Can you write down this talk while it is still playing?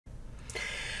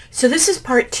So this is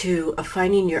part 2 of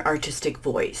finding your artistic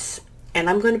voice. And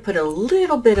I'm going to put a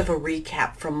little bit of a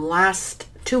recap from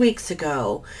 2 weeks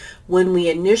ago when we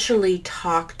initially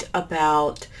talked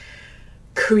about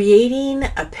creating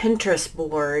a Pinterest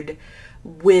board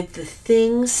with the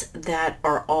things that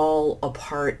are all a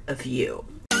part of you.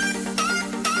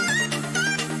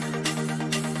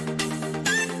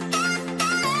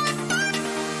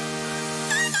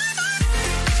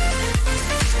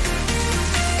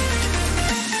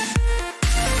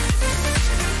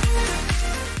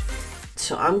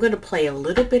 So I'm going to play a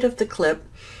little bit of the clip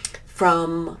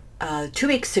from 2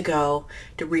 weeks ago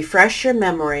to refresh your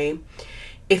memory.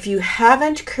 If you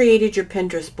haven't created your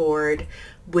Pinterest board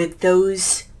with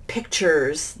those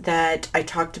pictures that I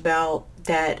talked about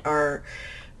that are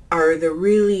the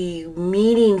really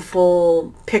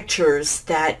meaningful pictures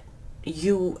that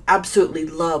you absolutely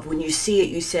love, when you see it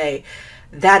you say,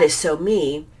 that is so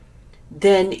me,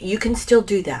 then you can still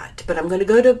do that. But I'm going to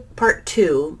go to part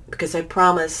 2 because I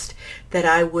promised that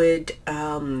I would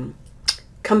come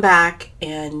back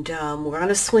and we're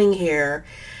on a swing here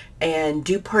and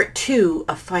do part 2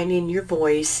 of finding your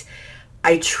voice.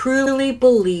 I truly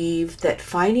believe that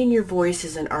finding your voice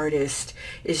as an artist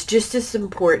is just as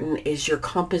important as your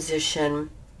composition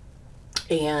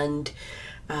and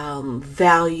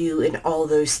value and all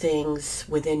those things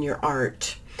within your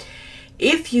art.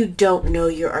 If you don't know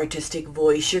your artistic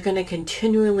voice, you're going to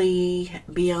continually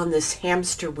be on this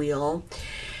hamster wheel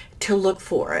to look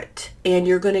for it. And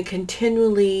you're going to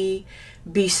continually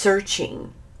be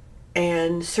searching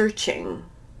and searching.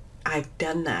 I've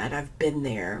done that. I've been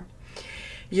there.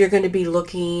 You're going to be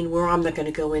looking, where I'm not going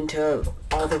to go into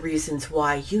all the reasons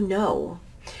why, you know.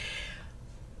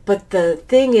 But the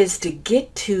thing is to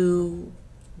get to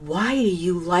why do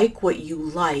you like what you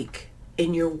like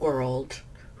in your world,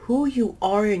 who you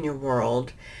are in your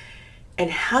world,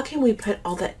 and how can we put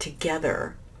all that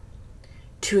together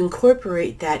to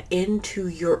incorporate that into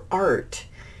your art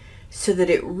so that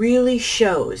it really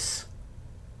shows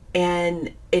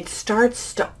and it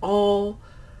starts to all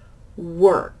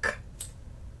work.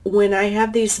 When I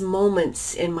have these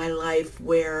moments in my life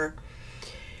where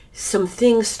some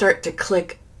things start to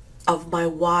click of my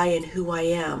why and who I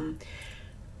am,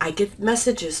 I get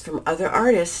messages from other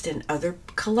artists and other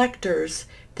collectors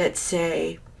that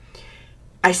say,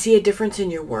 I see a difference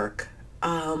in your work.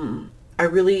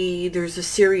 There's a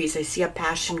series, I see a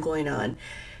passion going on.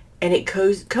 And it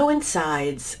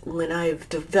coincides when I've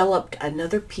developed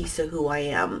another piece of who I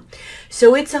am.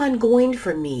 So it's ongoing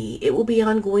for me. It will be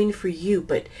ongoing for you.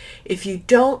 But if you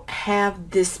don't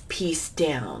have this piece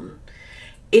down,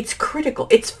 it's critical.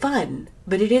 It's fun,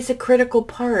 but it is a critical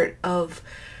part of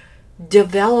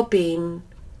developing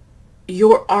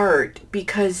your art,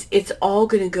 because it's all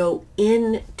going to go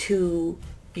into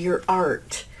your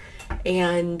art.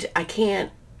 And I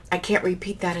can't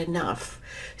repeat that enough.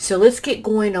 So let's get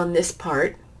going on this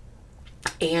part,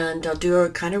 and I'll do a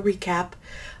kind of recap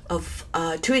of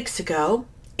 2 weeks ago,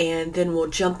 and then we'll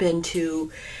jump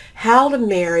into how to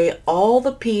marry all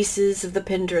the pieces of the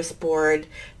Pinterest board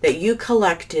that you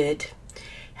collected,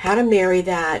 how to marry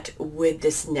that with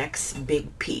this next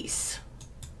big piece.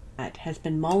 That has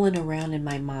been mulling around in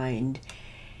my mind,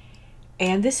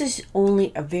 and this is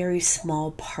only a very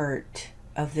small part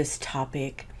of this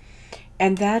topic,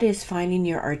 and that is finding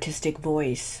your artistic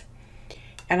voice.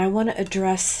 And I want to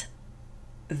address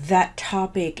that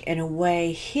topic in a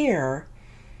way here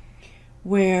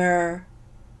where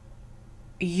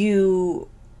you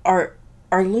are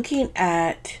looking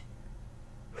at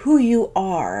who you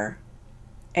are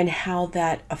and how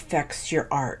that affects your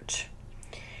art.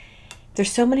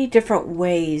 There's so many different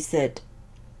ways that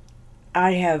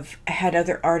I have had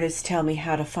other artists tell me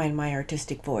how to find my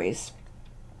artistic voice.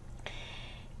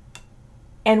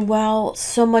 And while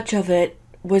so much of it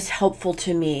was helpful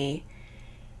to me,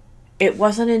 it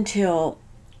wasn't until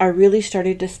I really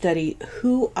started to study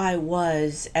who I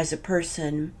was as a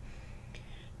person,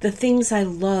 the things I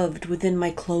loved within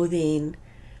my clothing,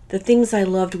 the things I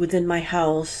loved within my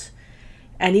house,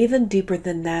 and even deeper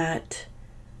than that,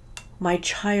 my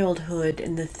childhood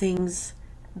and the things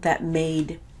that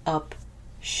made up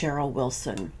Cheryl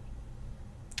Wilson.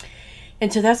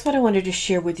 And so that's what I wanted to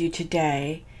share with you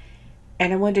today.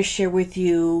 And I wanted to share with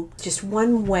you just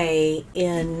one way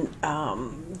in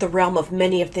the realm of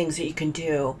many of things that you can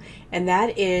do. And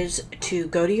that is to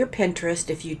go to your Pinterest.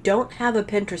 If you don't have a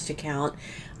Pinterest account,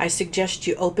 I suggest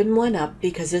you open one up,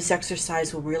 because this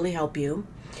exercise will really help you.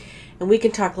 And we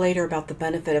can talk later about the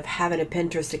benefit of having a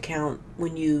Pinterest account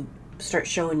when you start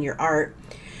showing your art.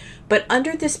 But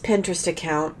under this Pinterest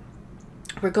account,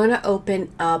 we're going to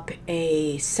open up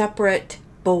a separate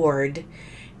board,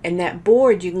 And that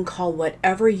board you can call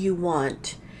whatever you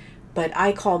want, but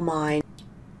I call mine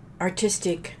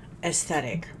artistic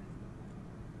aesthetic.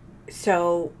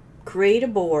 So create a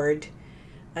board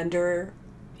under,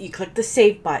 you click the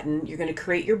save button, you're going to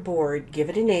create your board, give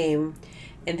it a name,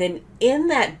 and then in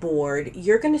that board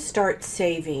you're going to start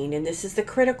saving, and this is the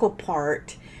critical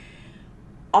part,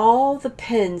 all the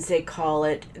pins, they call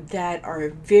it, that are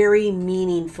very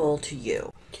meaningful to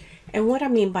you. And what I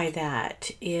mean by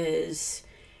that is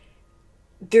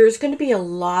there's going to be a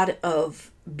lot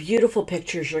of beautiful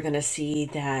pictures you're going to see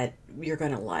that you're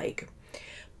going to like.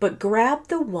 But grab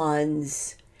the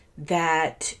ones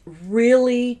that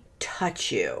really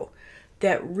touch you,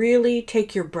 that really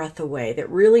take your breath away, that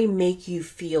really make you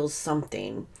feel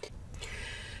something.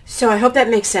 So I hope that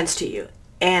makes sense to you.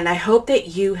 And I hope that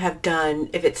you have done,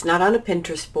 if it's not on a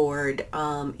Pinterest board,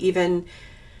 even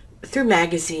through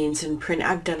magazines and print,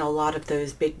 I've done a lot of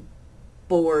those big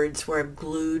boards where I've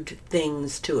glued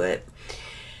things to it.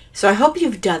 So I hope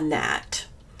you've done that.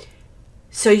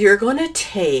 So you're going to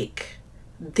take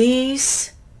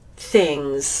these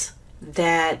things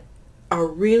that are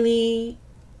really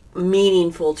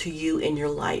meaningful to you in your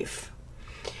life.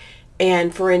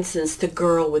 And for instance, the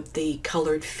girl with the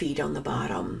colored feet on the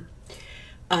bottom.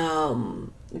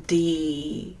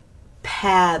 The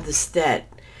paths that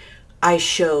I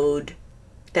showed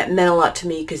that meant a lot to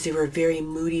me because they were very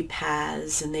moody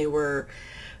paths, and they were,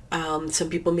 some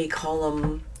people may call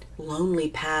them lonely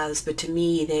paths, but to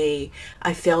me,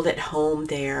 I felt at home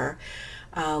there.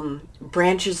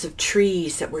 Branches of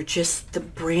trees that were just the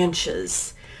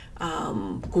branches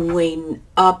going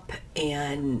up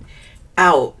and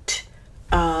out.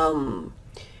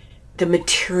 The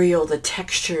material, the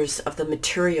textures of the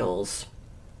materials.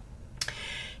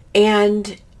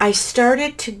 And I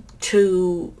started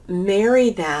to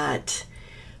marry that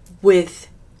with,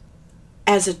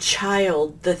 as a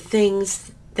child, the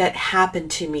things that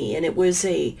happened to me. And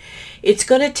it's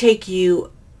going to take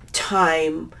you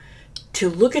time to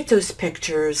look at those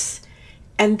pictures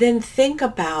and then think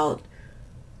about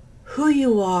who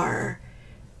you are.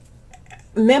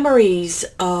 Memories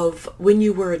of when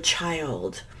you were a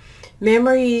child.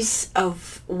 Memories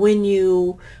of when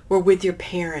you were with your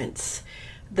parents.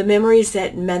 The memories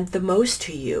that meant the most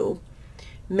to you.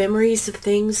 Memories of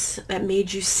things that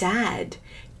made you sad.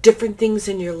 Different things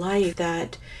in your life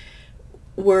that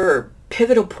were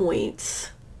pivotal points.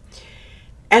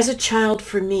 As a child,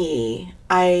 for me,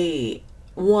 I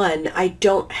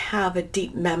don't have a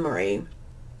deep memory.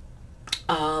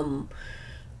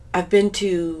 I've been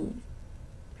to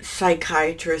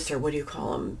psychiatrists, or what do you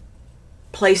call them,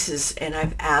 places, and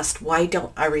I've asked, why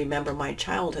don't I remember my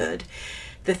childhood?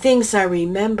 The things I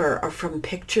remember are from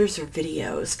pictures or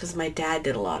videos, because my dad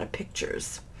did a lot of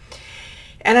pictures.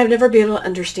 And I've never been able to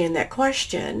understand that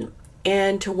question.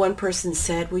 And to one person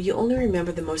said, well, you only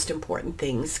remember the most important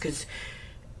things, because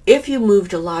if you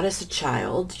moved a lot as a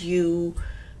child,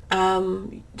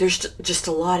 there's just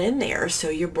a lot in there, so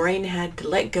your brain had to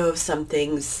let go of some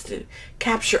things to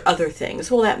capture other things.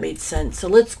 Well, that made sense, so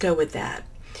let's go with that.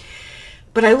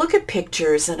 But I look at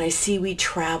pictures and I see we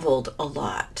traveled a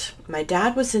lot. My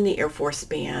dad was in the Air Force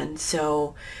Band,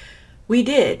 so we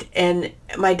did. And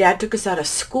my dad took us out of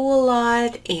school a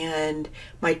lot, and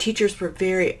my teachers were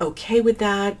very okay with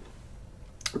that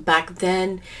back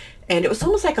then. And it was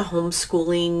almost like a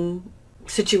homeschooling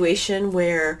situation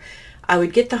where I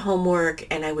would get the homework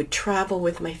and I would travel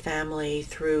with my family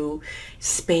through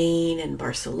Spain and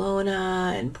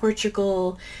Barcelona and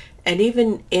Portugal, and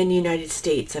even in the United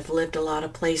States. I've lived a lot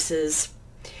of places,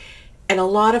 and a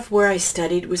lot of where I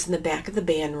studied was in the back of the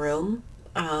band room.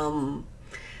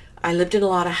 I lived in a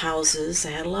lot of houses. I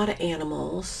had a lot of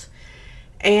animals.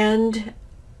 And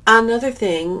another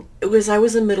thing, I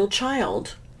was a middle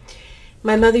child.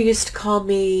 My mother used to call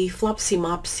me Flopsy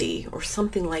Mopsy or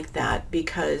something like that,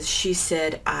 because she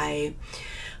said I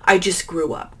just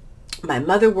grew up. My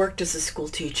mother worked as a school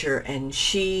teacher, and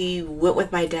she went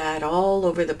with my dad all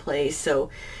over the place, so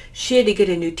she had to get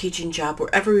a new teaching job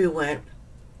wherever we went.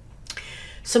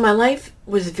 So my life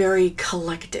was very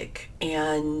eclectic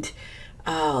and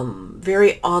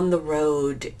very on the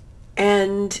road.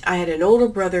 And I had an older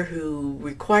brother who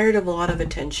required a lot of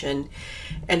attention,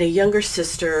 and a younger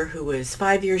sister who was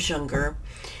 5 years younger.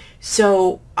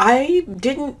 So I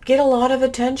didn't get a lot of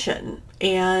attention,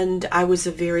 and I was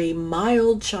a very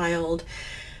mild child.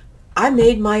 I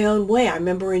made my own way. I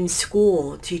remember in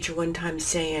school, a teacher one time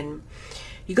saying,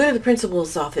 you go to the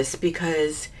principal's office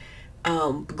because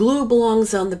glue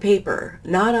belongs on the paper,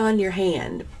 not on your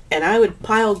hand. And I would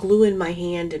pile glue in my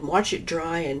hand and watch it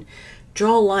dry and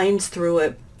draw lines through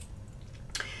it.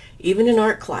 even in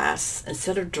art class,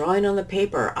 instead of drawing on the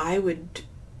paper, I would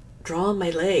draw on my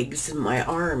legs and my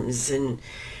arms, and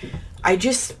I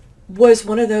just was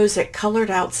one of those that colored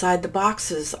outside the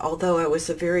boxes. Although I was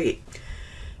a very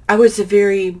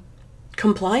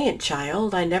compliant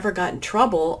child, I never got in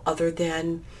trouble other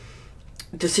than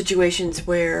the situations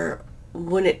where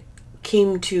when it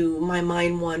came to my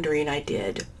mind wandering, I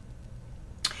did.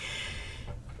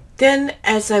 Then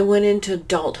as I went into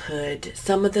adulthood,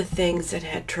 some of the things that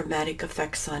had traumatic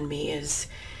effects on me is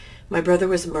my brother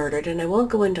was murdered, and I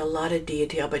won't go into a lot of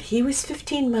detail, but he was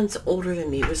 15 months older than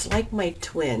me. He was like my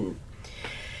twin.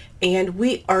 And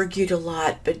we argued a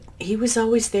lot, but he was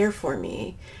always there for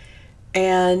me.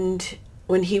 And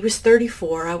when he was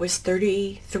 34, I was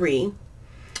 33.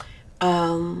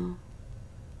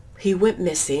 He went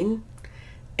missing,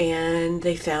 and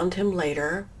they found him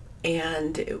later,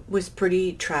 and it was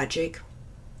pretty tragic.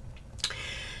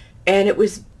 And it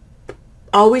was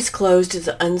always closed as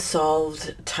an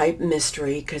unsolved type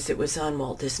mystery because it was on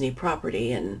Walt Disney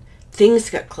property, and things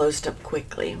got closed up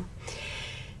quickly.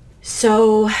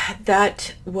 So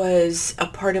that was a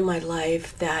part of my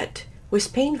life that was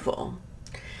painful.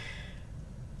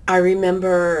 I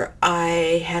remember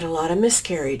I had a lot of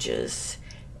miscarriages,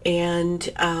 and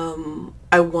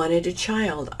I wanted a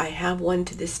child. I have one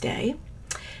to this day.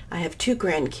 I have 2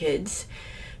 grandkids,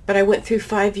 but I went through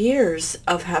 5 years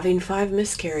of having 5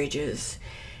 miscarriages,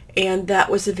 and that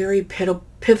was a very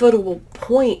pivotal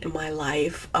point in my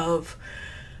life of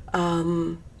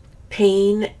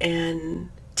pain and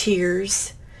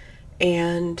tears,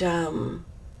 and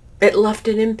it left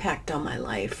an impact on my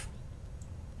life.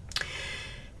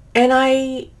 And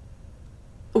I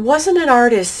wasn't an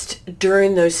artist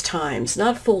during those times,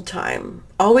 not full-time,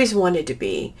 always wanted to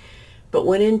be, but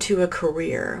went into a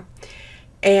career.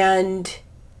 And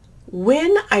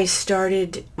when I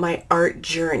started my art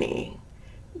journey,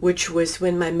 which was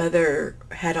when my mother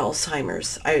had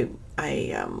Alzheimer's,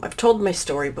 I've told my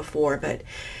story before, but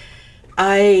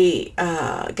I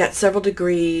got several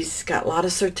degrees, got a lot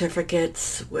of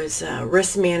certificates, was a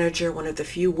risk manager, one of the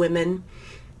few women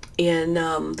in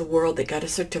the world that got a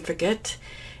certificate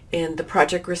in the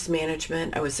project risk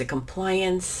management. I was a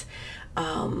compliance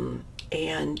and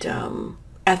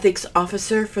ethics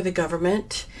officer for the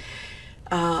government.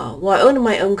 Well, I owned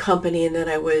my own company, and then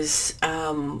I was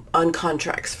on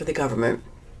contracts for the government.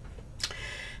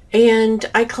 And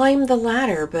I climbed the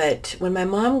ladder, but when my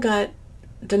mom got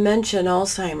dementia and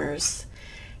Alzheimer's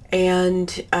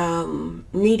and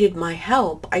needed my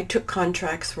help, I took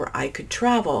contracts where I could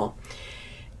travel.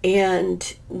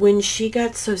 And when she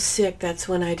got so sick, that's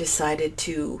when I decided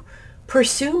to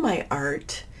pursue my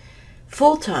art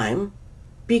full-time,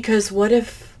 because what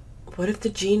if the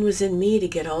gene was in me to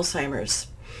get Alzheimer's?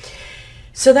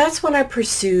 So that's when I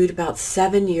pursued about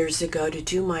 7 years ago to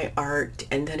do my art,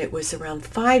 and then it was around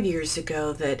 5 years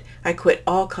ago that I quit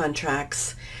all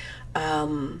contracts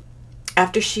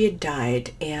after she had died,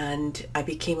 and I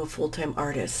became a full-time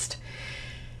artist.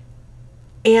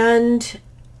 And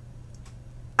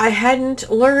I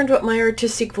hadn't learned what my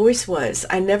artistic voice was.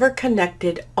 I never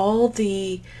connected all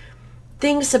the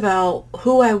things about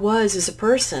who I was as a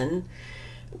person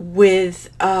with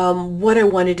what I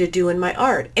wanted to do in my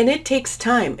art. And it takes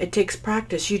time. It takes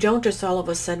practice. You don't just all of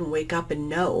a sudden wake up and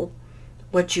know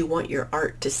what you want your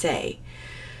art to say.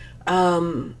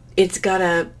 There's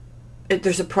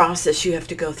a process you have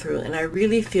to go through, and I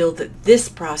really feel that this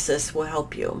process will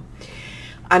help you.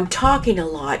 I'm talking a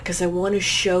lot because I want to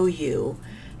show you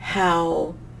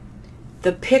how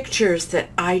the pictures that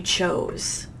I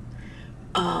chose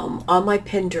on my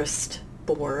Pinterest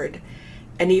board,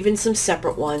 and even some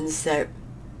separate ones that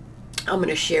I'm going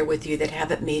to share with you that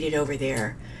haven't made it over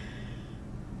there,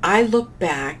 I look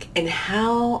back and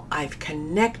how I've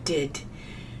connected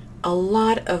a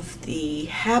lot of the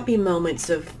happy moments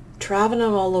of traveling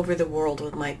all over the world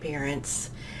with my parents,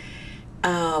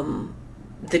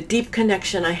 the deep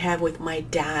connection I have with my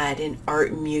dad in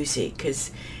art and music,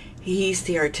 because he's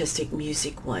the artistic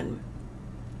music one.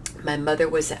 My mother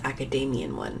was the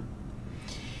academician one.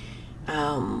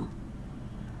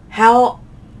 How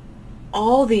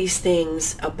all these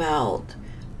things about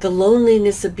the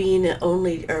loneliness of being an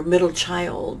only or middle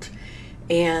child,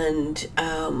 and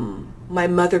my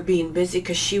mother being busy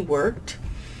because she worked,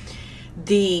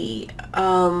 the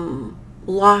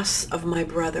loss of my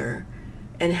brother,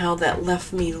 and how that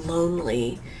left me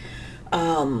lonely.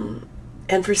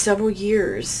 And for several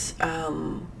years,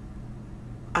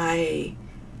 I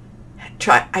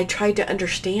tried to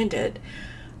understand it.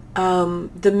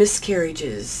 The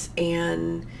miscarriages,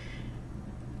 and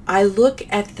I look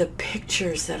at the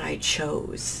pictures that I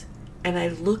chose, and I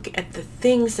look at the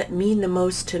things that mean the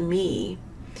most to me,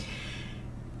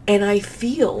 and I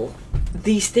feel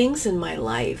these things in my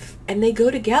life, and they go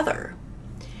together.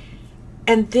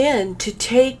 And then to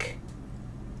take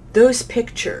those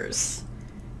pictures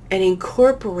and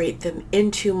incorporate them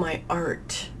into my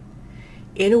art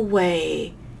in a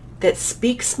way that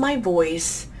speaks my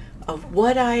voice of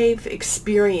what I've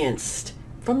experienced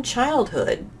from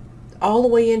childhood all the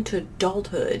way into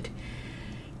adulthood,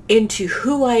 into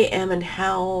who I am and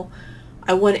how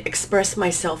I want to express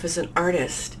myself as an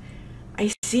artist,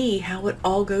 I see how it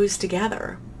all goes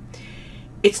together.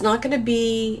 It's not going to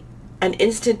be an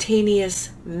instantaneous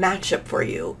matchup for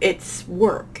you. It's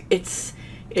work. It's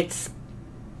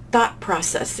thought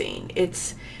processing.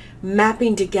 It's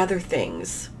mapping together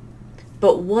things.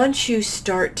 But once you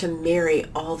start to marry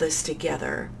all this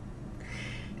together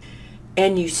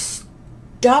and you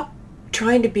stop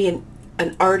trying to be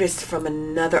an artist from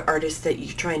another artist that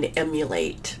you're trying to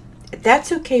emulate,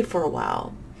 that's okay for a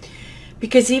while.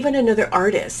 Because even another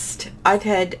artist, I've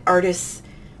had artists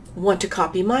want to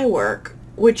copy my work,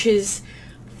 which is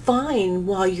fine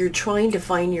while you're trying to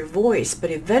find your voice,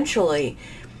 but eventually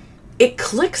it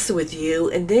clicks with you,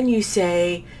 and then you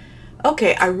say,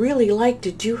 okay, I really like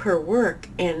to do her work,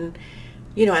 and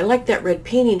I like that red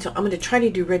painting, so I'm going to try to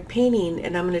do red painting,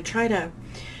 and I'm going to try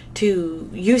to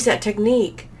use that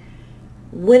technique.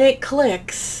 When it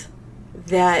clicks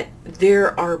that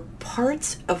there are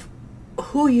parts of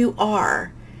who you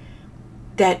are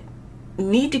that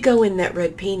need to go in that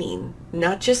red painting,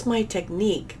 not just my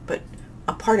technique, but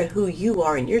a part of who you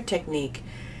are in your technique,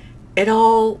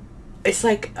 it's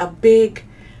like a big,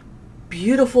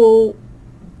 beautiful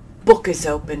book is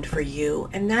opened for you,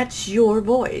 and that's your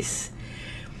voice.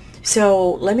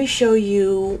 So let me show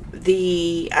you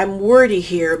I'm wordy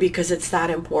here because it's that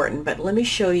important, but let me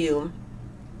show you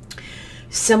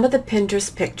some of the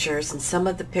Pinterest pictures and some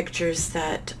of the pictures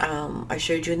that I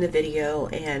showed you in the video,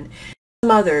 and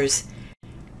some others,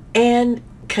 and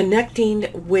connecting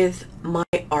with my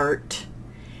art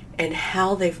and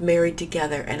how they've married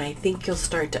together. And I think you'll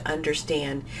start to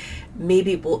understand.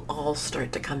 Maybe we'll all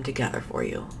start to come together for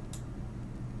you.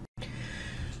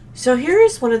 So here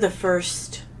is one of the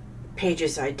first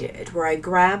pages I did, where I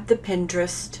grabbed the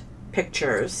Pinterest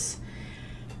pictures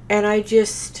and I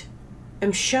just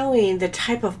am showing the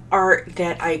type of art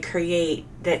that I create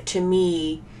that to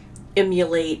me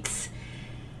emulates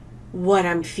what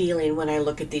I'm feeling when I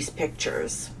look at these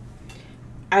pictures.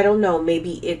 I don't know,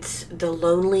 maybe it's the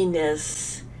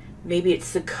loneliness, maybe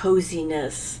it's the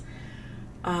coziness,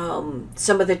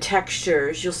 some of the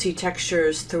textures. You'll see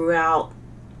textures throughout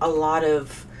a lot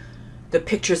of the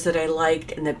pictures that I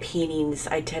liked and the paintings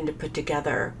I tend to put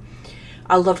together.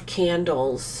 I love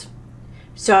candles.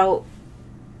 So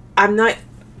I'm not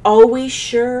always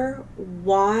sure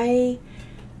why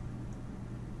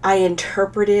I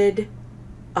interpreted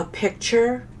a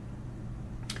picture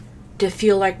to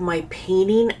feel like my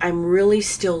painting. I'm really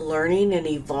still learning and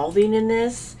evolving in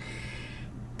this,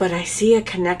 but I see a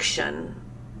connection,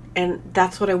 and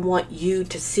that's what I want you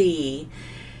to see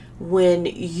when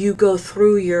you go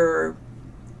through your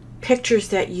pictures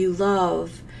that you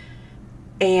love.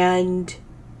 And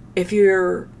if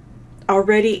you're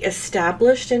already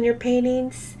established in your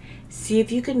paintings, see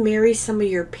if you can marry some of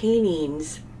your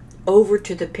paintings over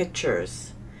to the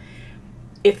pictures.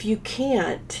 If you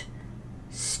can't,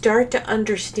 start to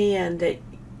understand that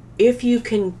if you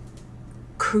can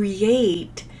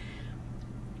create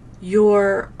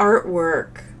your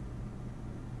artwork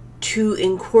to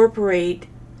incorporate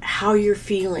how you're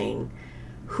feeling,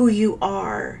 who you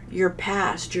are, your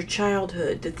past, your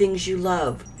childhood, the things you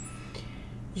love,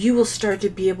 you will start to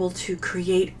be able to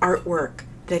create artwork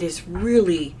that is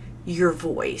really your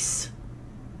voice.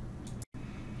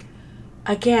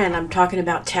 Again, I'm talking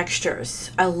about textures.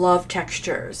 I love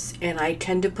textures, and I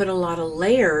tend to put a lot of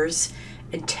layers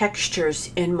and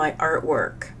textures in my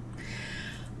artwork.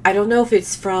 I don't know if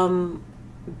it's from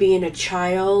being a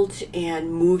child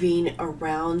and moving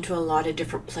around to a lot of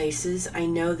different places. I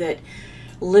know that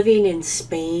living in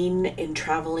Spain and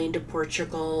traveling to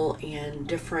Portugal and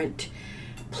different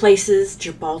places,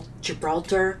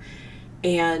 Gibraltar,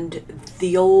 and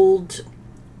the old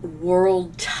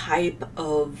world type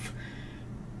of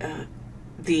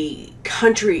the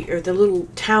country or the little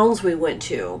towns we went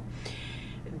to,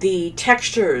 the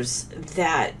textures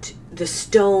that the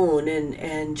stone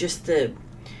and just the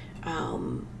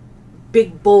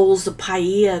big bowls of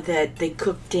paella that they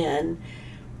cooked in,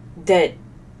 that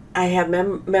I have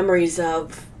memories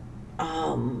of.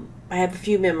 I have a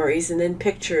few memories and then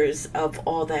pictures of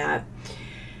all that.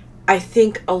 I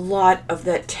think a lot of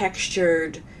that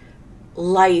textured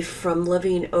life from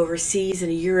living overseas in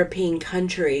a European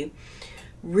country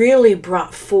really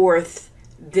brought forth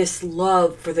this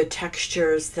love for the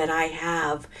textures that I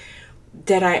have,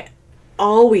 that I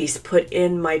always put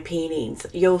in my paintings.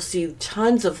 You'll see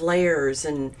tons of layers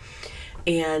and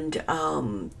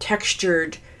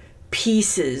textured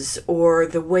pieces, or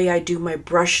the way I do my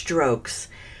brush strokes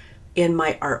in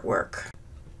my artwork.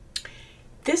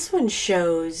 This one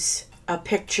shows a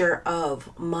picture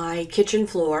of my kitchen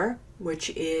floor,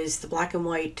 which is the black and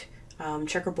white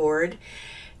checkerboard.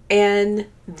 And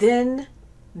then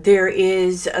there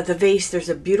is the vase. There's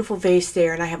a beautiful vase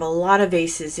there, and I have a lot of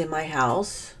vases in my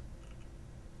house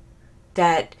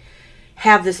that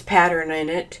have this pattern in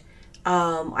it.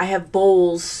 I have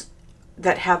bowls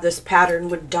that have this pattern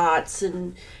with dots,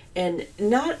 and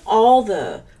not all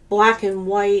the black and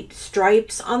white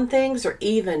stripes on things are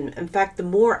even. In fact, the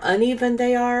more uneven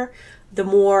they are, the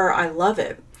more I love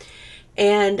it.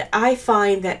 And I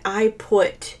find that I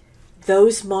put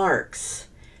those marks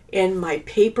in my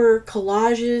paper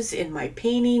collages, in my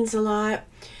paintings a lot.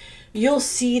 You'll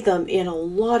see them in a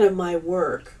lot of my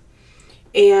work.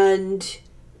 And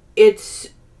it's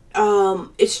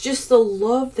just the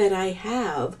love that I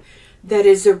have that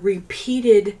is a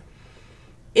repeated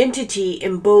entity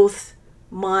in both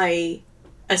my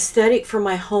aesthetic for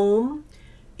my home,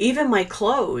 even my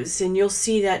clothes, and you'll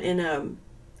see that in a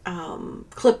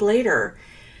clip later,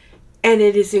 and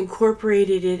it is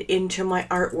incorporated it into my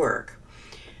artwork.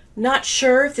 Not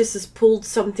sure if this has pulled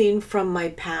something from my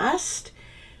past,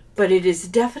 but it is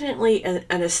definitely an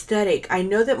aesthetic. I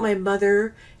know that my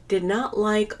mother did not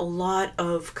like a lot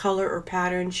of color or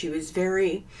pattern. She was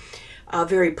very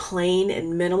plain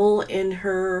and minimal in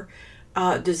her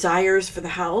desires for the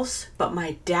house, but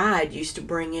my dad used to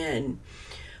bring in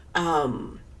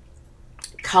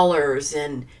colors.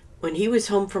 And when he was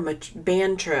home from a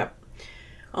band trip,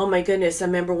 oh my goodness, I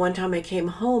remember one time I came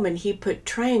home and he put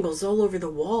triangles all over the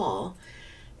wall,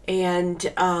 and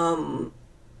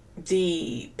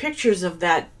the pictures of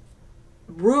that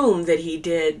room that he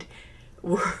did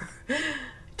were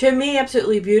to me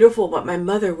absolutely beautiful, but my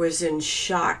mother was in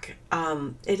shock.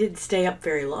 It didn't stay up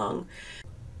very long.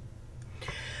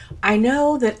 I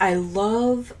know that I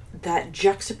love that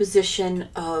juxtaposition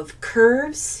of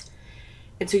curves,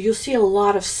 and so you'll see a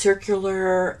lot of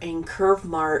circular and curve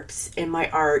marks in my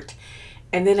art,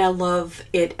 and then I love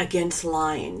it against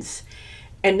lines,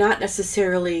 and not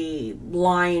necessarily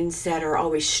lines that are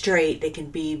always straight. They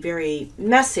can be very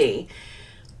messy,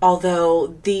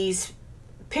 although these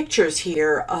pictures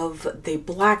here of the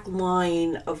black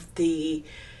line of the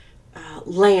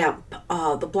lamp,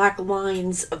 the black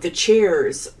lines of the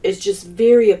chairs is just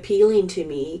very appealing to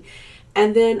me.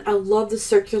 And then I love the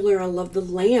circular, I love the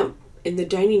lamp in the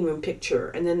dining room picture,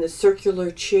 and then the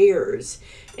circular chairs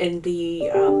and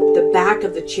the back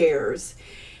of the chairs.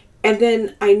 And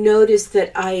then I noticed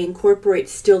that I incorporate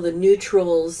still the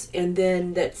neutrals, and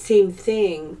then that same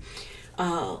thing,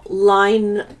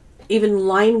 even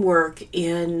line work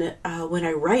in when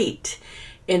I write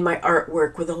in my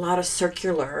artwork, with a lot of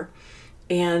circular,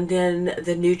 and then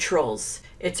the neutrals.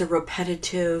 It's a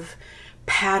repetitive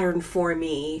pattern for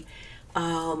me.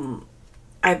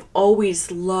 I've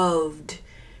always loved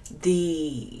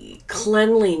the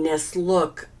cleanliness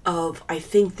look of, I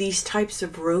think, these types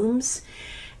of rooms,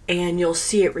 and you'll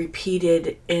see it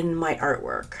repeated in my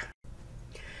artwork.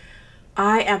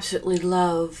 I absolutely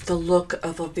love the look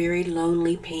of a very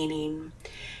lonely painting,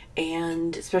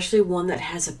 and especially one that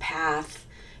has a path,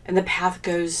 and the path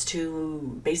goes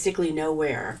to basically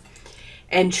nowhere,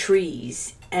 and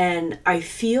trees. And I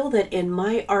feel that in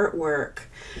my artwork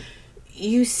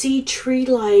you see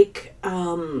tree-like,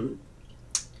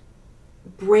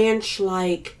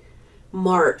 branch-like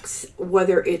marks,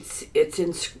 whether it's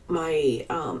in my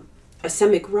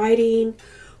asemic writing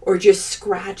or just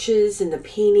scratches in the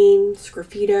painting,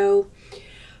 sgraffito.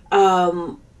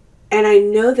 And I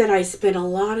know that I spent a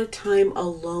lot of time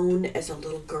alone as a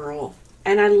little girl,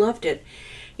 and I loved it.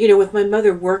 You know, with my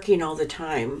mother working all the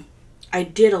time, I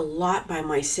did a lot by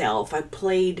myself. I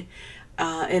played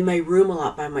in my room a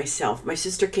lot by myself. My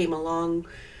sister came along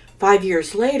 5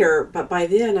 years later, but by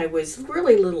then I was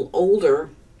really a little older,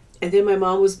 and then my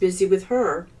mom was busy with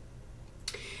her.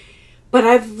 But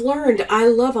I've learned,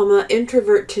 I'm an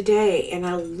introvert today, and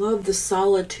I love the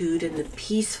solitude and the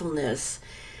peacefulness.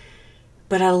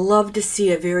 But I love to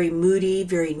see a very moody,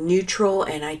 very neutral,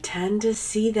 and I tend to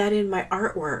see that in my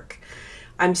artwork.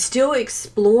 I'm still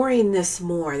exploring this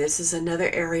more. This is another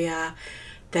area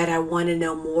that I want to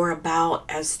know more about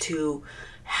as to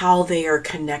how they are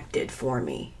connected for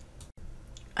me.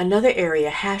 Another area,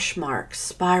 hash marks,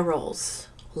 spirals,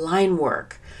 line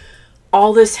work.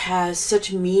 all this has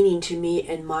such meaning to me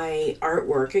in my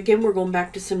artwork. Again, we're going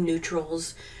back to some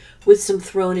neutrals with some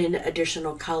thrown in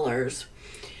additional colors.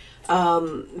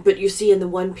 But you see in the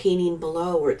one painting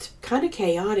below where it's kind of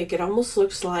chaotic, it almost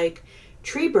looks like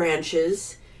tree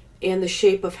branches in the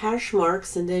shape of hash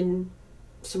marks and then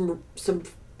some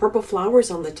purple flowers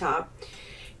on the top.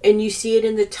 And you see it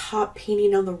in the top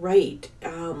painting on the right.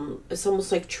 It's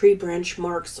almost like tree branch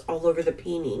marks all over the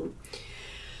painting.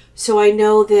 So I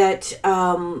know that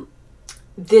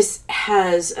this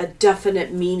has a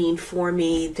definite meaning for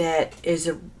me that is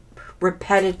a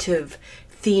repetitive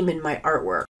theme in my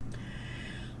artwork.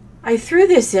 I threw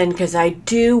this in because I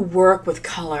do work with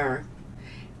color.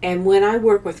 And when I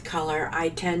work with color, I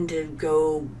tend to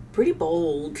go pretty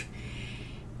bold.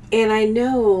 And I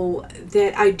know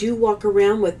that I do walk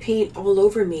around with paint all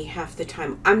over me half the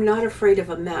time. I'm not afraid of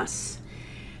a mess.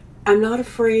 I'm not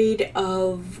afraid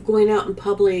of going out in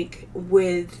public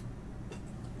with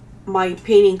my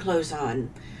painting clothes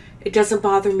on. It doesn't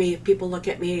bother me if people look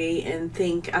at me and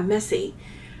think I'm messy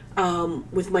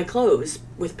with my clothes,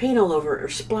 with paint all over or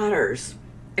splatters.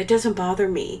 It doesn't bother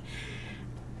me.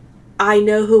 I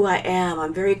know who I am.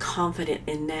 I'm very confident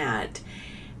in that.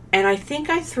 And I think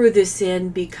I threw this in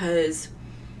because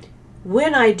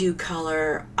when I do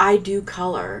color,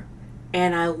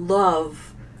 and I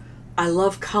love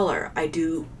color. I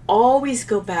do always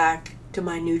go back to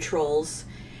my neutrals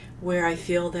where I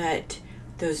feel that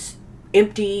those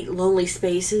empty, lonely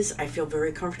spaces, I feel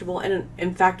very comfortable. And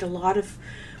in fact, a lot of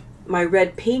my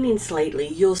red paintings lately,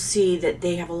 you'll see that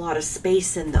they have a lot of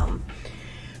space in them.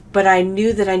 But I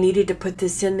knew that I needed to put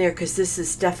this in there because this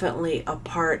is definitely a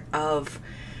part of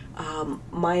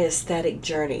my aesthetic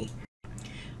journey.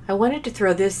 I wanted to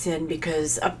throw this in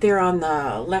because up there on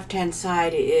the left-hand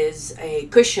side is a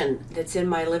cushion that's in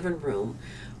my living room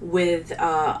with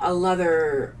a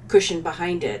leather cushion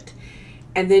behind it.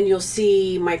 And then you'll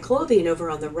see my clothing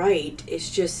over on the right is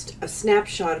just a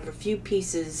snapshot of a few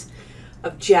pieces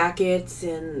of jackets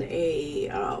and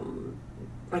a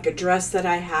like a dress that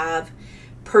I have,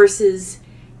 purses.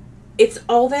 It's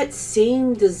all that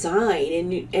same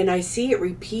design, and I see it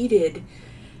repeated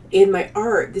in my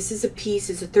art. This is a piece,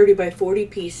 it's a 30 by 40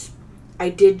 piece I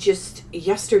did just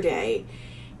yesterday.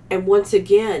 And once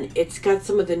again, it's got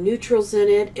some of the neutrals in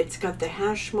it. It's got the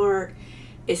hash mark.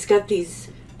 It's got this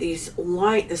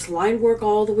line work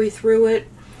all the way through it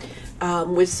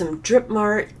with some drip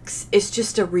marks. It's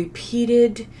just a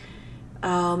repeated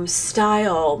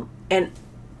style. And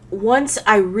once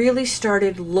I really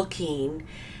started looking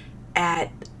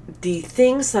at the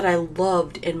things that I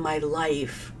loved in my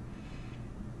life,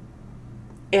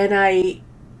 and I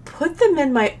put them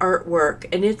in my artwork,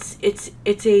 and it's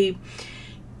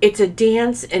a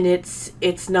dance, and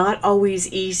it's not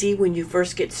always easy when you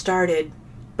first get started,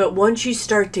 but once you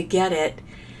start to get it,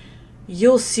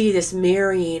 you'll see this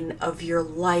marrying of your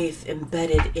life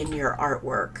embedded in your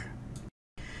artwork.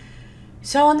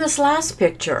 So on this last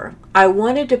picture, I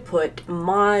wanted to put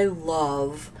my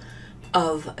love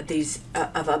of these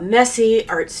of a messy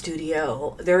art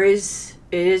studio.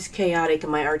 It is chaotic in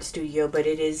my art studio, but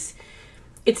it's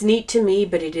neat to me,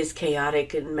 but it is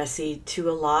chaotic and messy to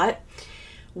a lot.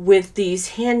 With these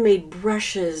handmade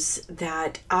brushes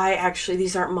that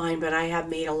these aren't mine, but I have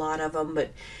made a lot of them,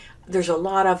 but there's a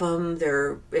lot of them.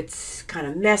 It's kind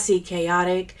of messy,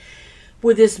 chaotic,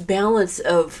 with this balance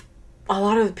of a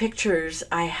lot of the pictures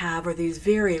I have are these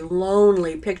very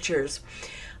lonely pictures.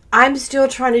 I'm still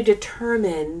trying to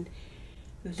determine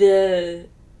the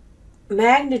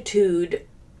magnitude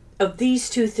of these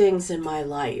two things in my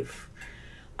life.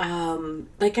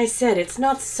 Like I said, it's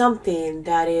not something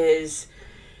that is,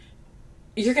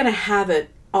 you're going to have it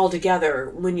all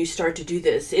together when you start to do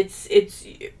this. It's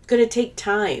going to take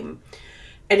time.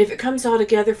 And if it comes all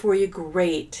together for you,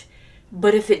 great.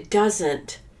 But if it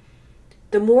doesn't,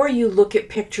 the more you look at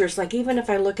pictures, like even if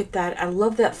I look at that, I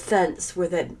love that fence where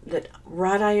that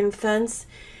wrought iron fence.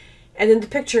 And then the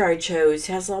picture I chose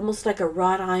has almost like a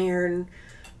wrought iron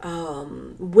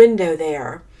window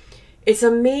there. It's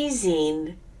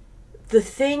amazing the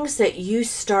things that you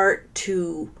start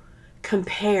to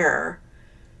compare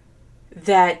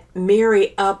that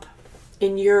marry up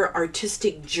in your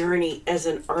artistic journey as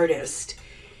an artist.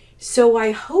 So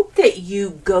I hope that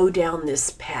you go down this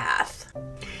path.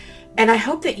 And I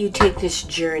hope that you take this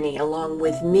journey along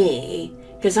with me,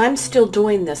 because I'm still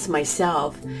doing this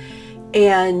myself,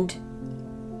 and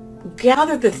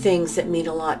gather the things that mean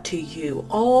a lot to you,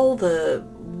 all the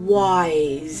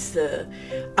whys, the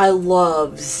I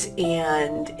loves,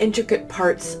 and intricate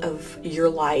parts of your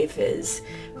life is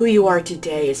who you are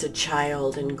today as a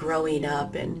child and growing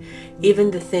up, and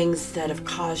even the things that have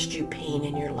caused you pain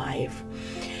in your life.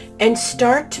 And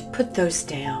start to put those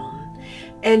down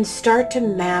and start to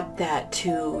map that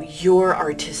to your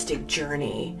artistic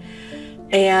journey.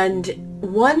 And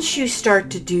once you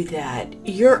start to do that,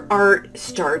 your art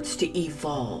starts to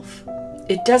evolve.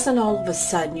 It doesn't all of a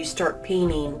sudden you start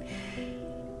painting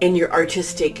in your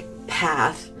artistic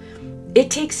path.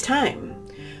 It takes time.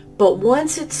 But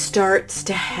once it starts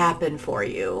to happen for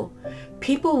you,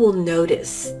 people will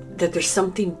notice that there's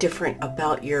something different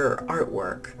about your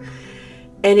artwork.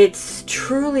 And it's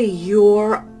truly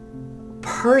your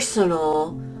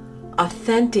personal,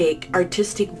 authentic,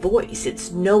 artistic voice.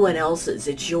 It's no one else's.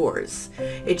 It's yours.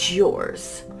 It's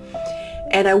yours.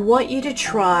 And I want you to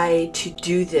try to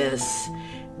do this.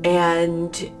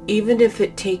 And even if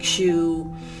it takes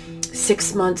you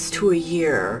 6 months to a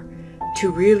year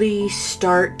to really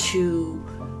start to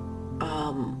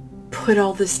put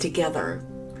all this together,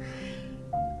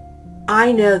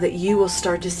 I know that you will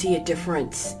start to see a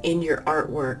difference in your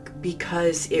artwork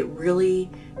because it really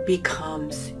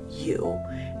becomes you.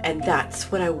 And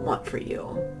that's what I want for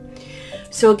you.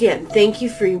 So again, thank you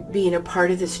for being a part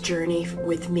of this journey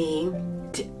with me.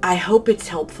 I hope it's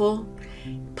helpful.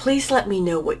 Please let me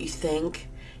know what you think.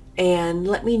 And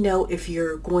let me know if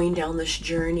you're going down this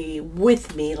journey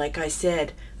with me. Like I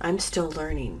said, I'm still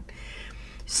learning.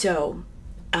 So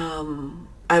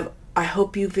I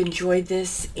hope you've enjoyed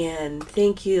this, and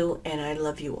thank you, and I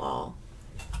love you all.